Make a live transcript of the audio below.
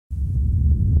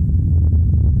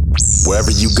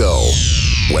wherever you go.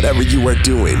 Whatever you are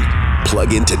doing,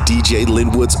 plug into DJ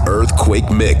Linwood's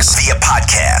Earthquake Mix via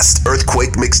podcast,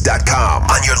 earthquakemix.com,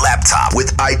 on your laptop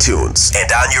with iTunes,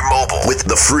 and on your mobile with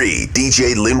the free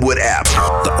DJ Linwood app.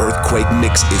 The Earthquake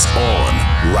Mix is on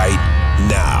right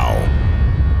now.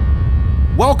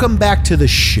 Welcome back to the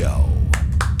show.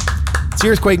 It's the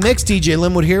Earthquake Mix. DJ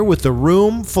Linwood here with the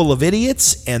Room Full of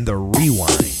Idiots and the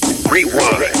Rewind.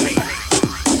 Rewind.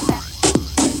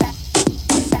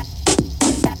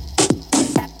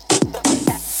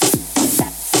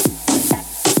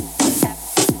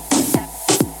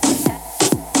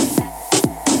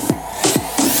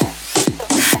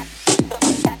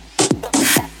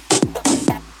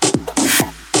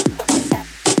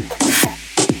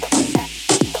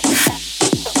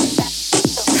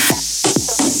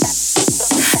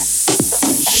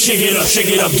 Shake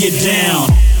it up, get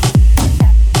down.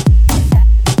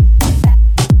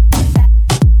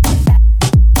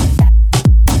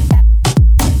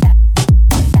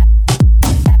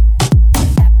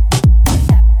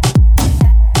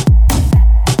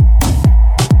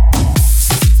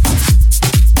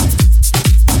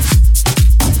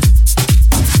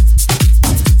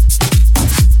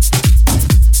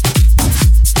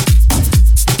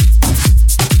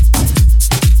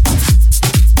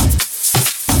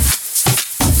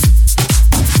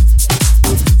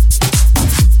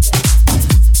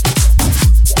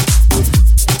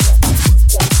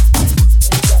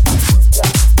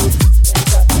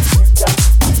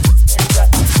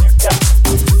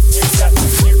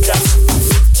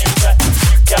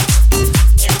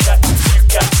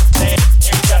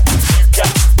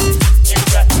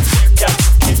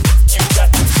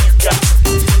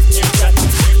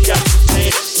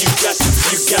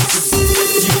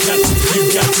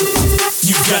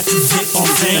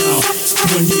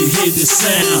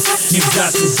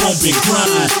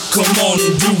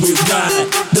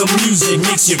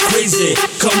 You're crazy,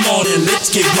 come on and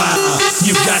let's get wild.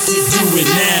 You got to do it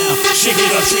now. Shake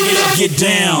it up, get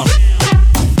down.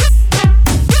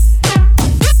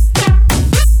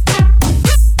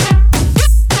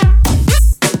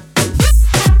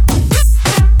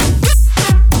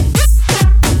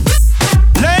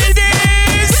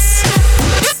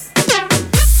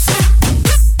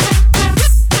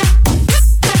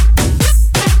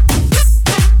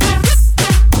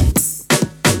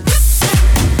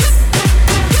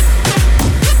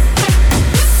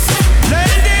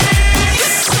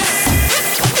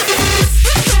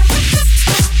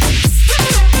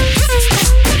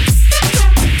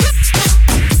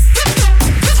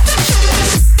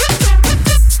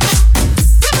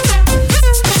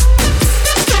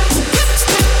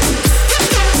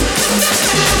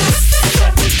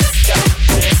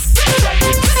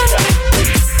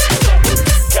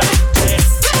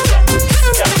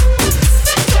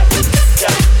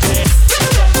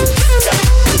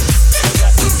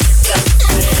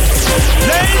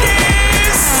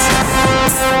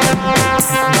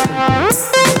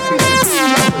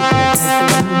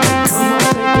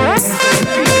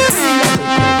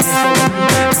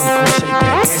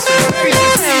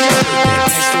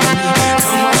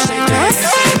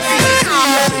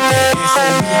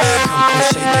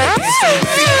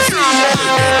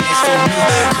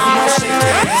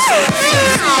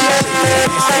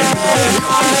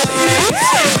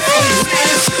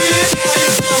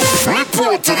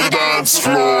 Report to the dance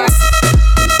floor.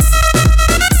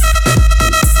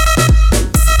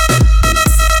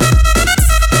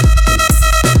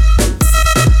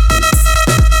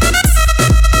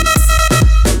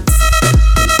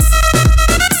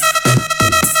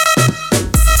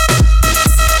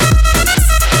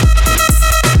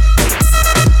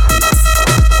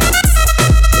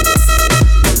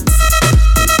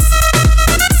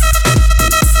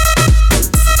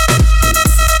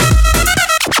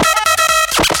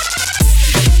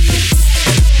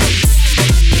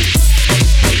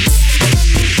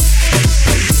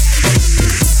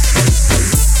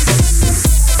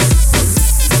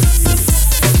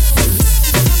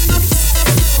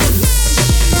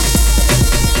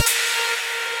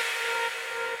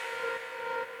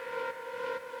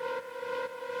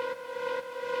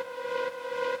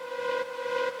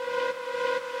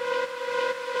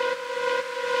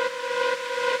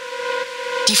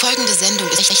 Die folgende Sendung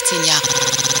ist 16 Jahre.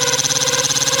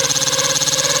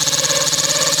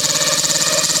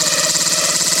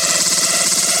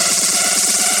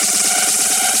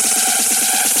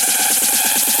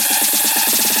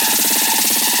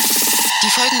 Die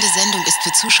folgende Sendung ist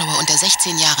für Zuschauer unter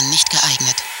 16 Jahren nicht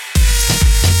geeignet.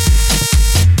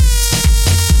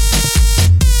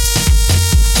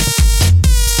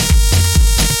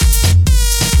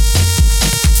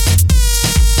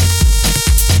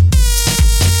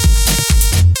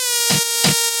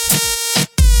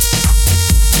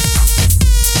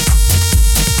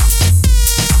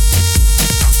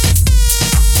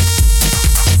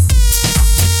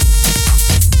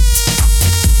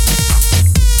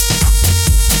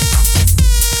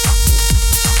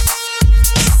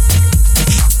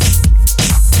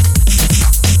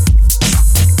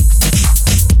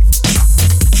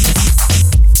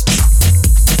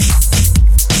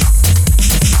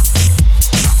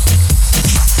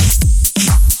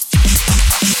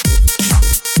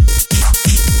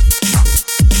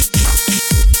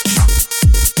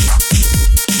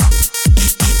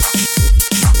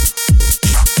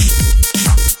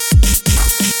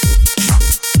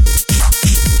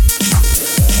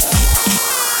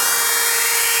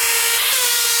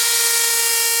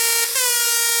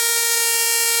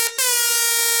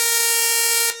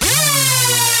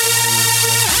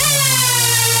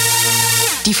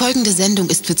 Die folgende Sendung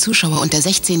ist für Zuschauer unter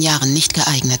 16 Jahren nicht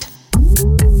geeignet.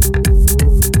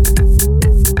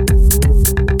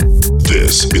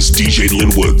 This is DJ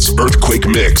Linwood's Earthquake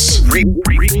Mix.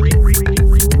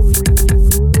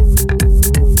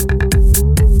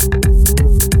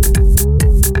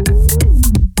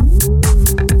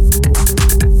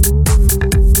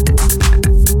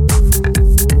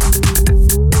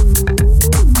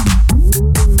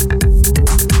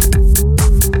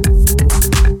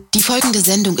 Die folgende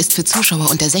Sendung ist für Zuschauer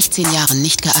unter 16 Jahren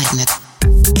nicht geeignet.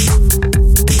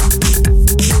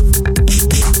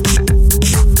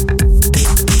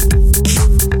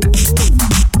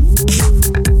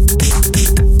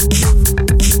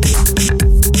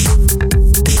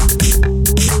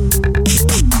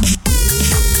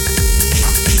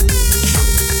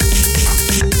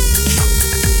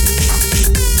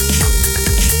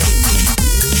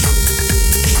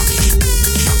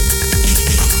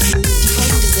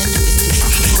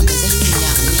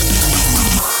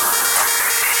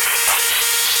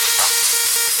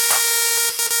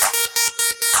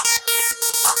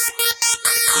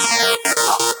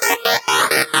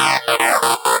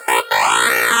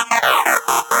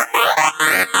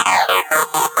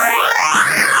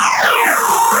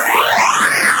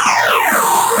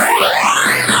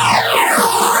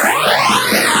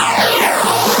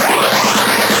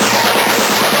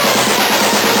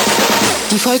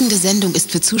 Die folgende Sendung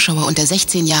ist für Zuschauer unter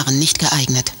 16 Jahren nicht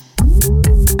geeignet.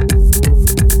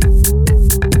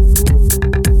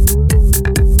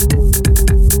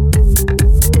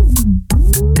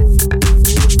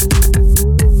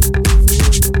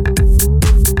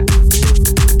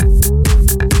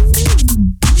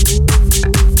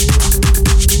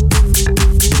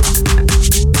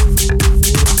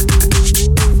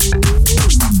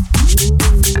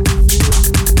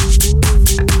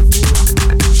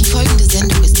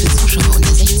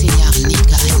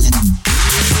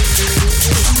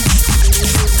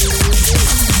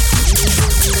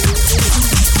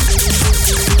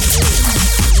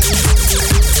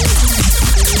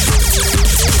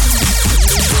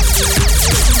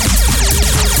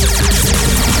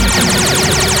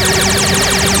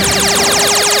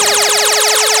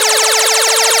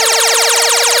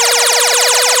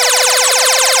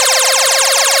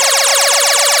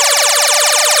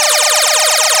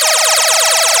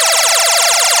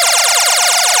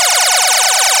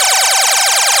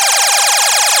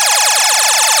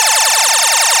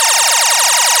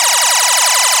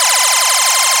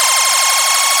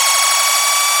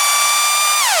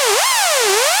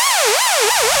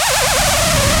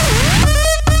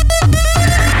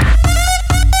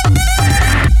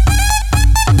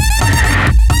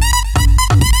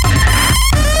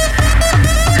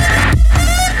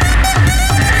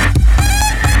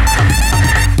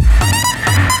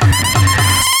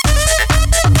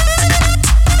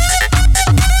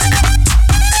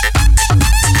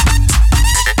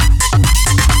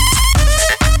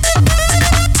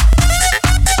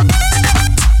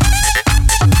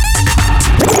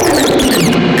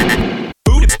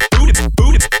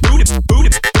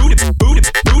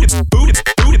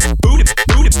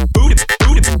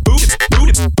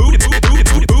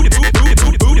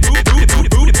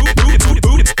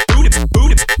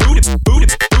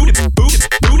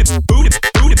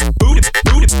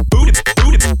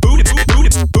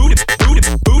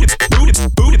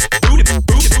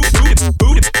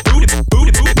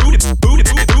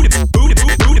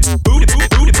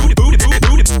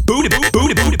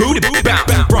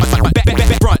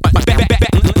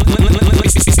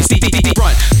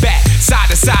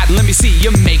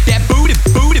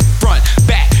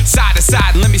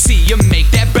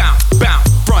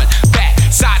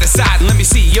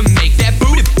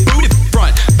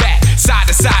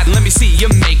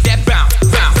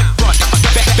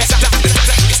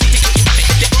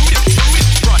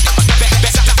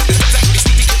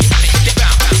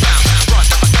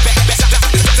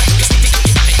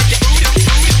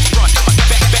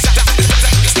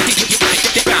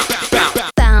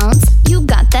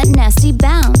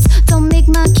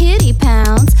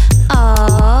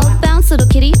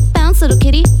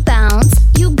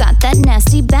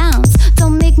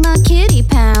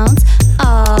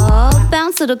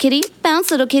 Little kitty, bounce,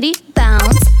 little kitty,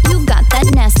 bounce. You got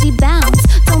that nasty bounce.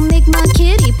 Don't make my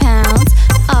kitty pounce.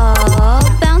 Oh,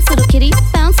 bounce, little kitty,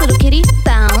 bounce, little kitty,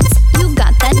 bounce. You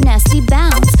got that nasty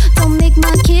bounce. Don't make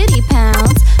my kitty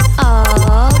pounce.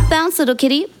 Oh, bounce, little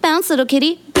kitty, bounce, little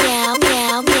kitty. Meow,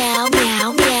 meow, meow,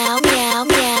 meow, meow, meow, meow,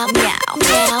 meow,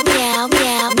 meow, meow,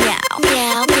 meow, meow,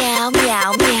 meow, meow,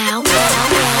 meow, meow.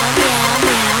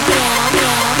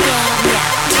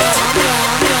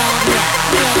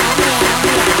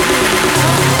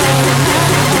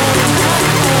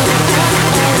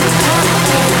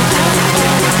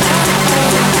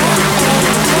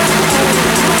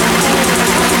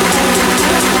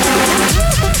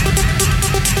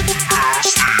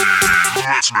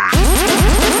 A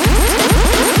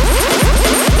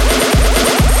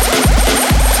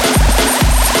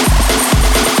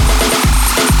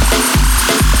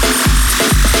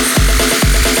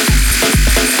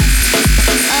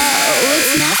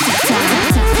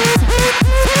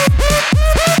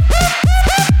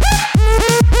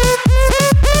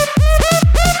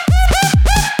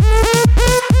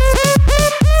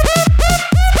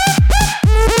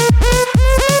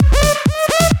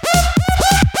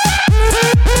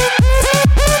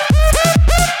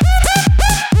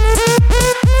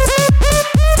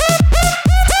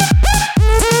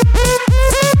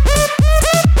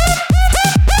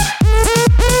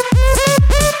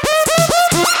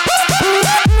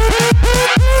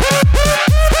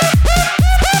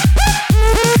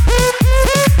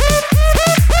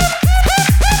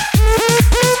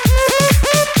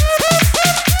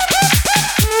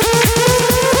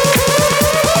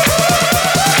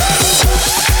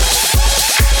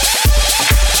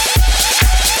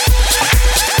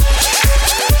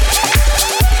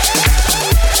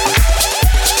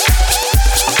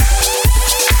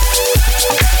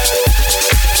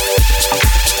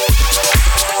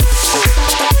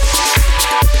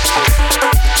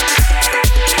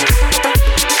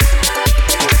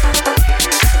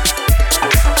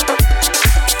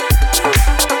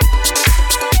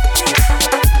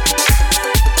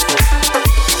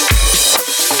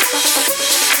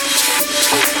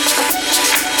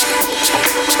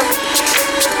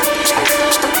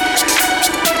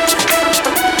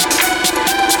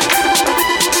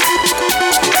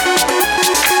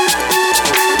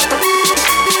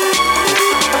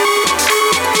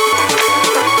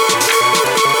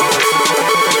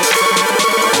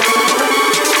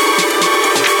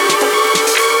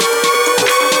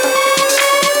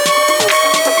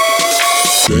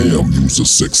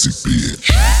sexy bitch.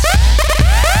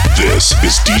 This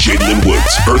is DJ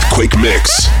Linwood's Earthquake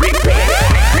Mix.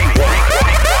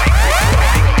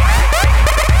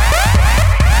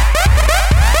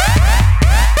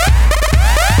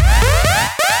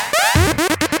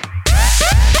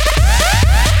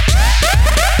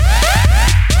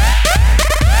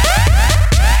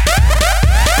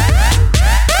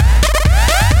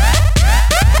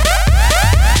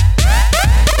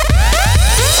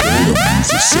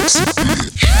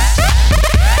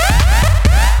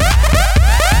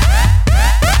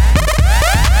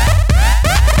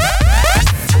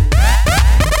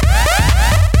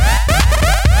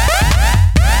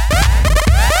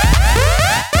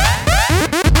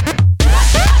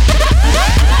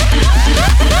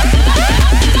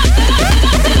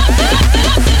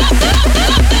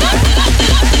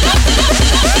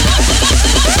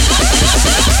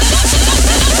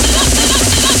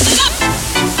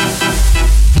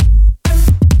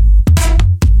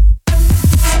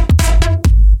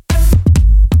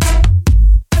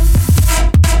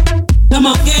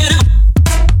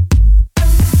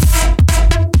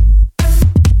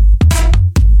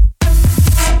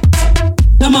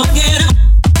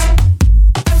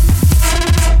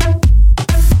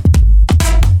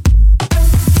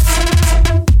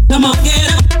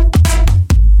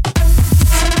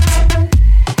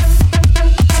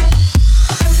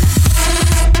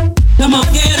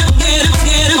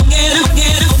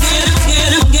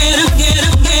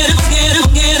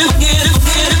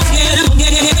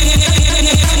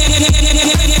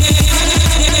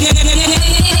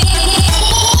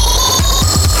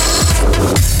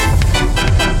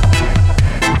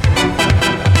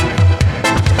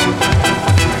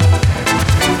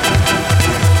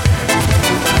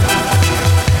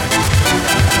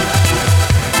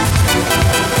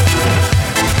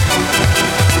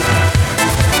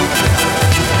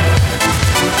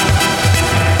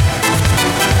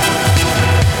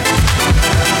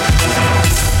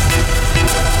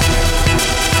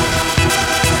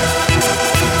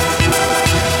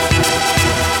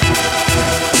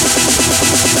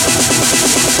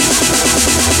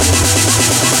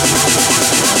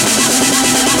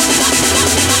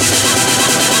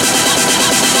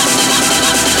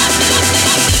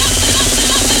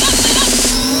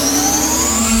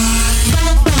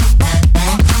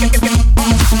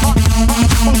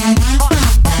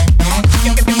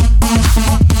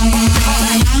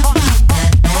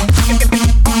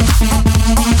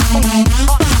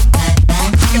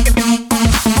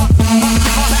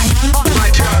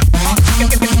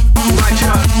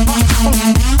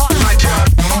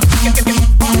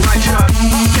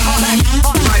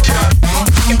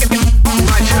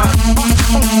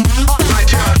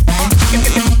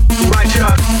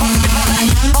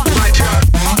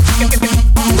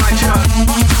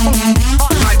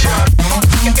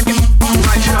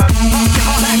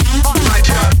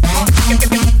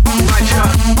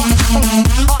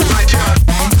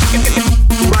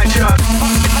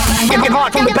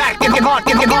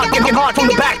 hard from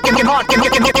the back, give hard, give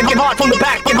hard from the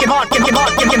back, give hard, give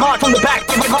hard, give hard from the back,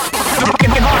 give hard from the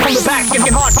back,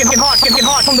 give hard, give hard, give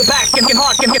hard from the back, give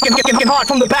hard, give hard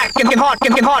from the back, give hard,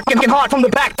 give hard, give hard from the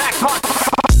back, back hard.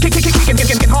 Kick kick kick kick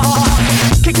kick kick hard.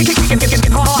 Kick kick kick kick kick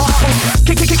kick hard.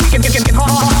 Kick kick kick kick kick kick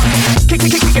hard. Kick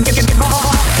kick kick kick kick kick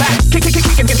hard. Back. Kick kick kick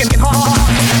kick kick kick hard.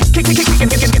 Kick kick kick kick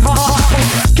kick kick hard.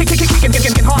 Kick kick kick kick kick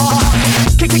kick hard.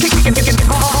 Kick kick kick kick kick kick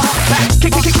hard. Back.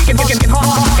 Kick kick kick kick kick kick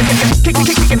hard. Kick kick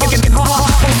kick kick kick kick hard.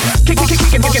 Kick kick kick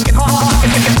kick kick kick hard.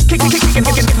 Kick kick kick kick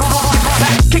kick hard.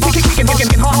 Back. Kick kick kick kick kick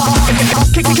kick hard.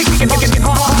 Kick kick kick kick kick kick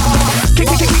hard. Kick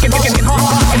kick kick kick kick kick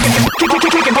hard. Kick kick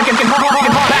kick kick kick kick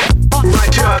hard. Back.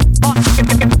 Right hook, right hook, right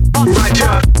hook, right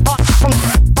hook,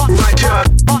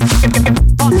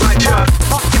 back, right hook, right hook, right hook, right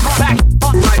hook, back,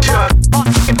 right hook,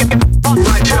 right hook, right hook,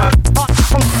 right hook, right hook,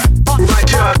 back, right hook,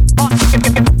 right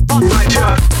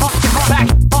hook,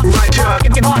 right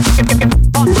hook, back. Right hook,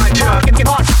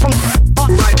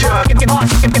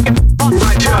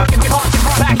 right hook,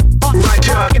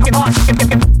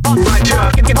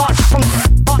 right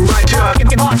hook,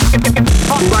 right hook, back,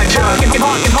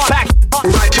 right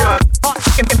hook,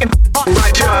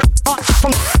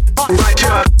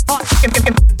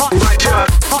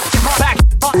 right hook,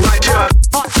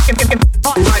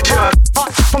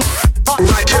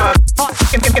 right hook, right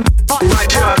hook, back, right hook, right hook, right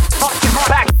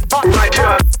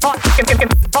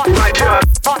hook, right hook, back,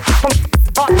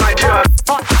 right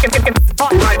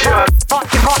hook,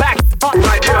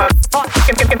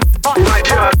 right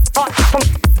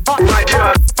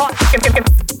hook, right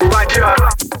hook, right hook.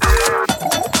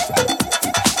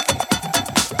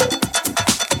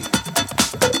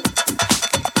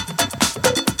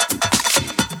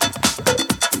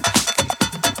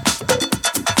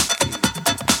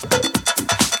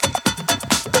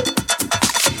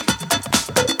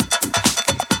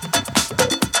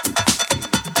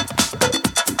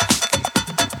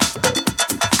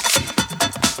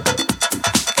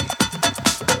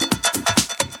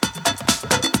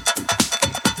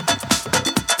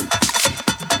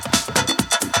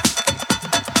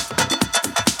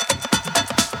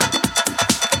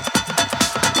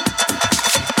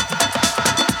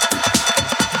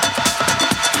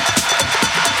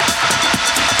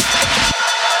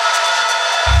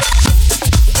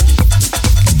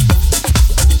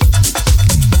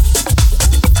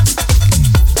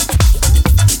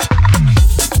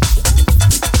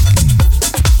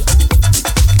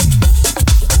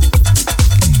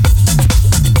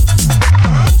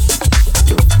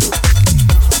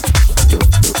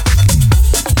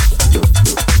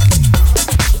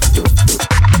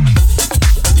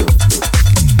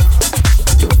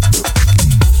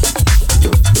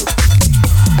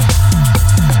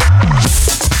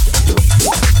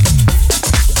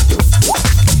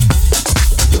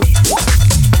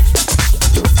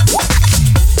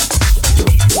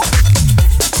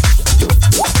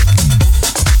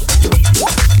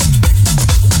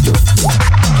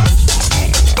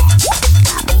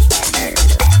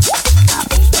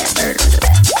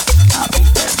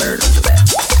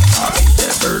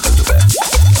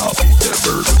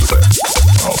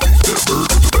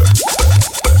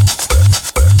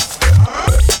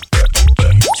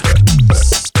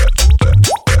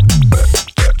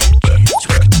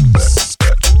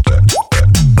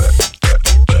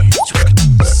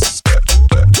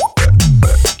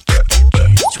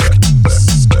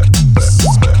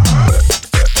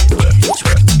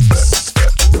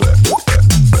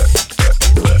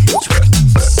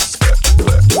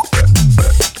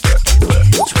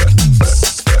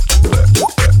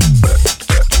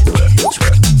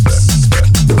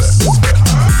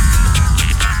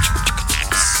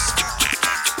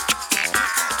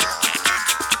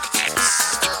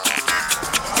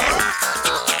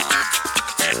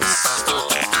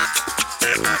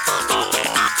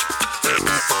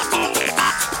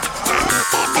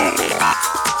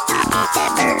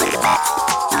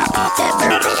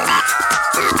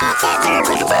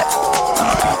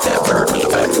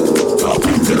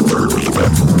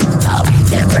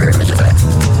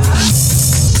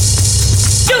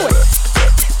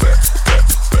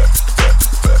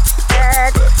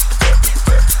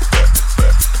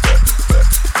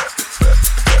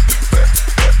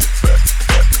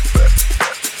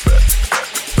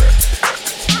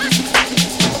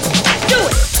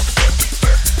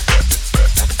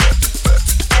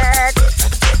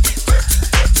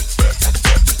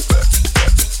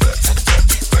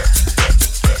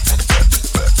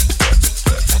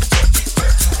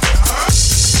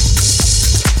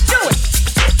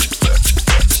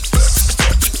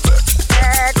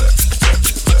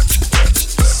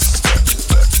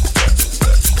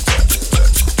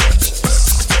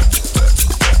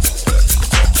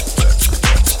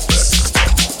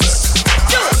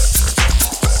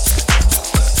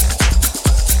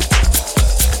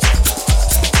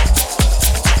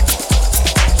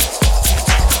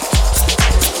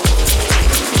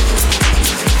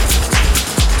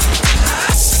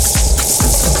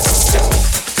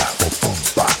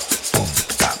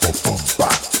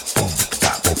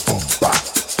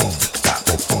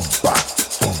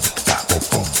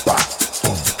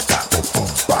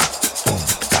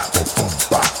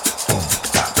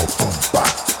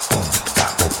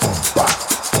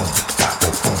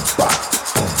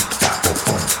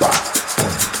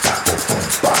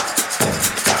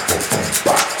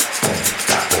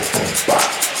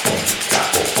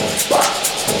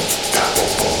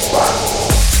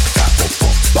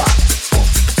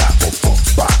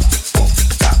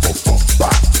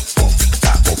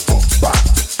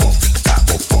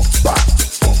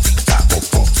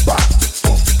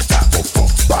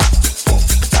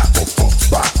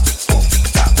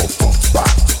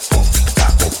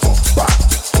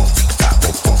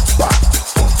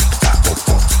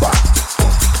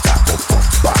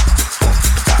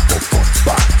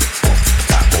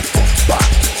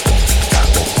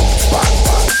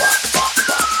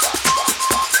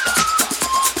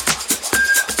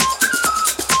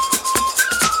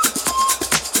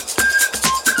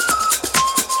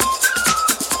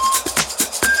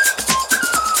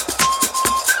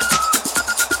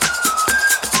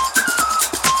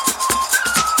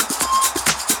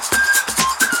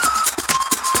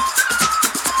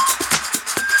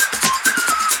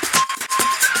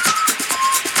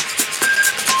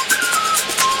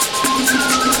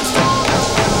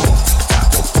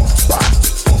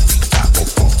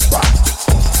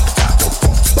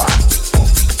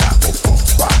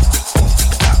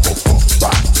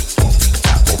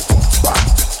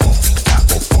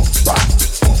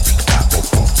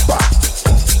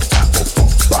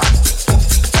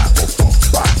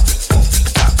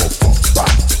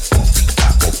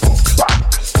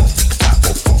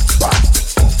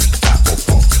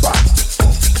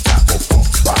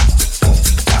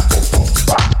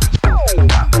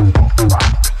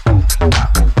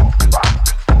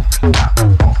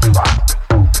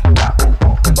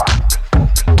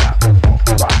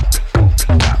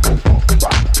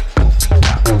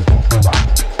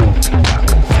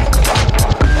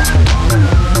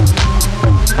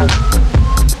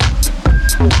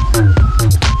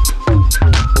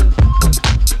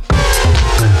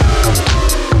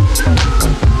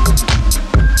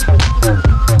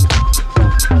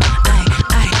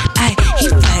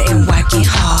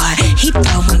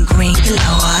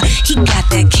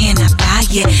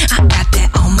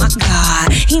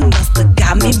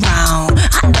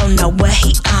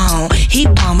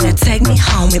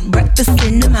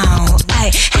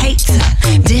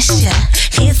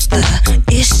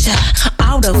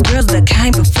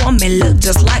 came before me look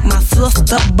just like my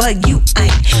sister, but you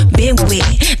ain't been with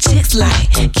chicks like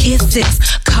kisses,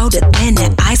 colder than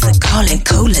an icicle and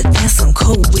cooler than some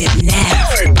Cool Whip now.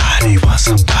 Everybody wants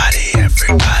somebody,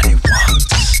 everybody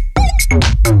wants.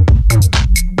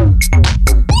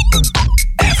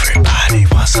 Everybody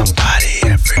wants somebody,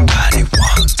 everybody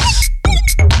wants.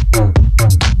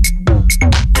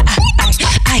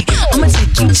 I'ma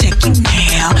check you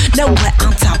now. Know what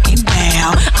I'm talking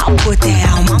about. I'll put that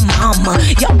on my mama.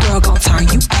 Your girl gon' turn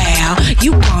you out.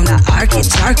 You wanna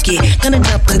jerky. Gonna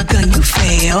jump the gun, you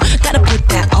fail. Gotta put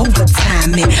that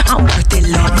overtime in. I'm worth it,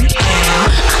 love me out.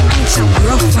 I ain't your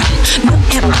girlfriend, no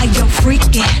am I your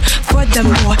freakin'.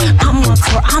 Furthermore, I'm on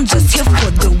tour, I'm just here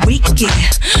for the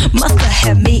weekend. Musta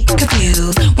have me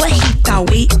confused, what he thought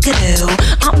we could do.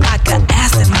 I'm like a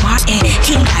Aston Martin,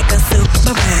 he like a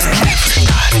Subaru.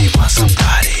 Everybody wants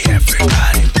somebody,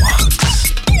 everybody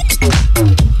wants.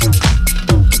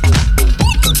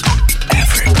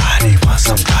 Everybody wants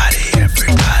somebody,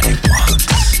 everybody wants.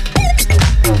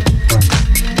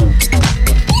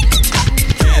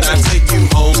 Can I take you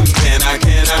home? Can I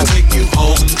take you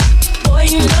home? Boy,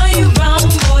 you know you wrong,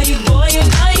 boy, you know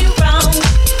you wrong.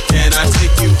 Can I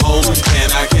take you home? Can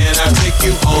I take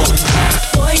you home?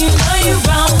 Boy, you know you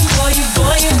wrong, boy, you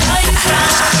know you wrong.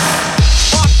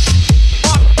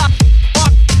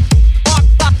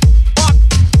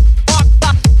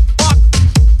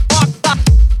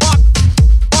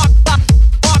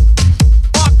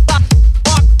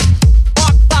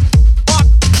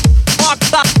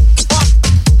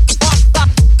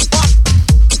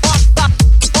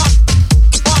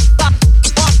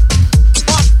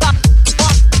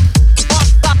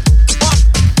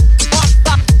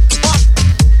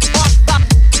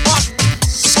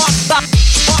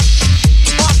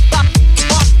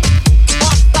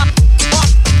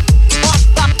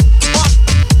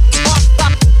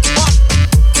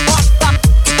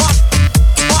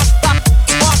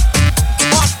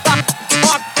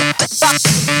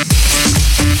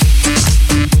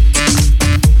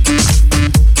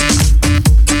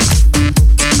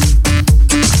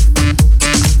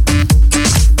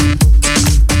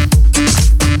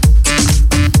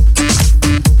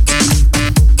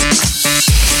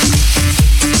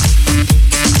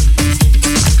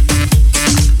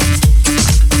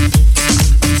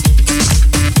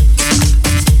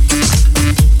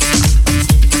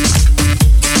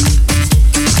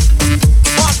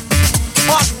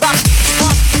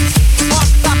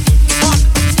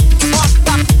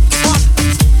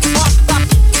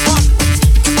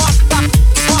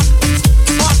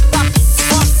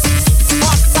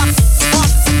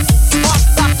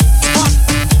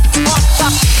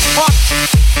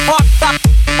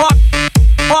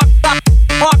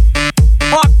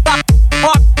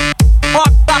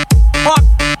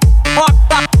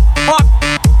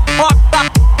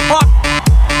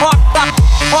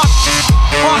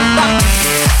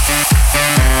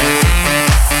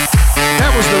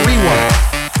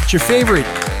 Your favorite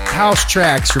house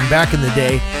tracks from back in the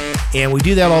day, and we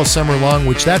do that all summer long,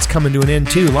 which that's coming to an end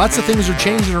too. Lots of things are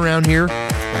changing around here.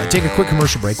 Take a quick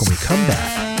commercial break. When we come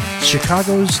back,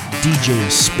 Chicago's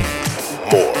DJ Spin.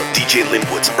 More DJ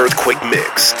Linwood's Earthquake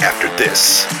Mix after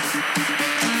this.